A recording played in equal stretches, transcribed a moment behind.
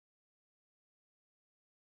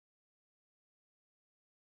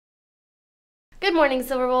Good morning,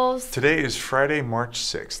 Silver Wolves. Today is Friday, March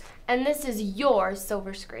 6th. And this is your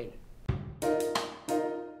Silver Screen.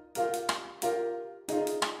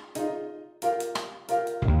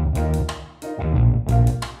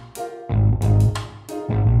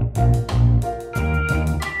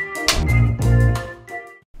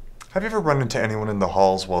 Have you ever run into anyone in the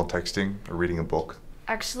halls while texting or reading a book?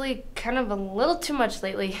 Actually, kind of a little too much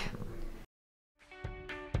lately.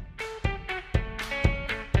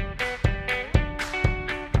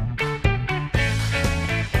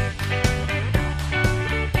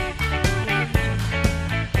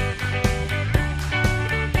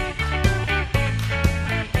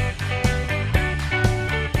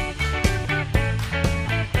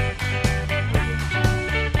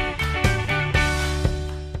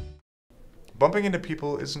 Bumping into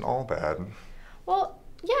people isn't all bad. Well,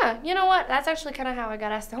 yeah, you know what? That's actually kind of how I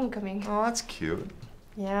got asked to homecoming. Oh, that's cute.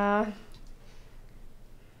 Yeah.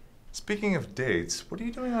 Speaking of dates, what are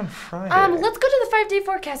you doing on Friday? Let's go to the 5-day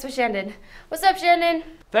forecast with Shandon. What's up, Shandon?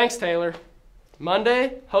 Thanks, Taylor.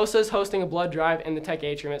 Monday, HOSA's hosting a blood drive in the Tech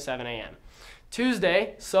Atrium at 7 a.m.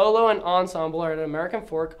 Tuesday, solo and ensemble are at American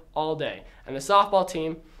Fork all day, and the softball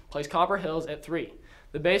team plays Copper Hills at 3.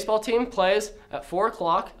 The baseball team plays at 4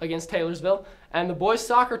 o'clock against Taylorsville, and the boys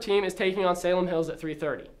soccer team is taking on Salem Hills at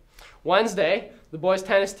 3:30. Wednesday, the boys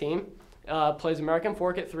tennis team plays American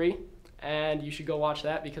Fork at 3, and you should go watch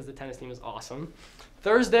that because the tennis team is awesome.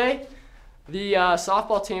 Thursday, the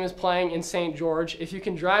softball team is playing in St. George. If you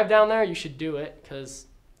can drive down there, you should do it because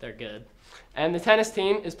they're good. And the tennis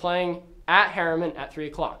team is playing at Harriman at 3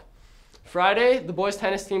 o'clock. Friday, the boys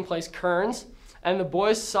tennis team plays Kearns, and the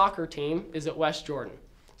boys soccer team is at West Jordan.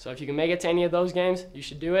 So if you can make it to any of those games, you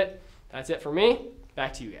should do it. That's it for me.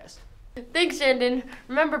 Back to you guys. Thanks, Shandon.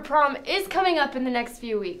 Remember, prom is coming up in the next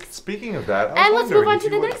few weeks. Speaking of that, And let's move on to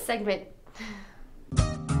the next segment.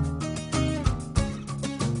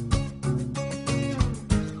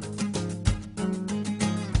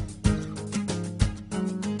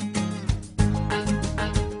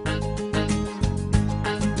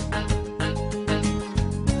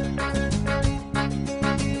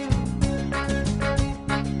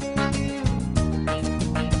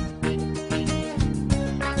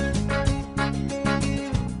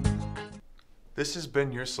 This has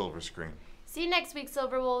been your Silver Screen. See you next week,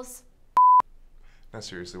 Silver Wolves. No,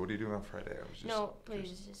 seriously, what are you doing on Friday? No,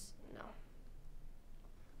 please, just...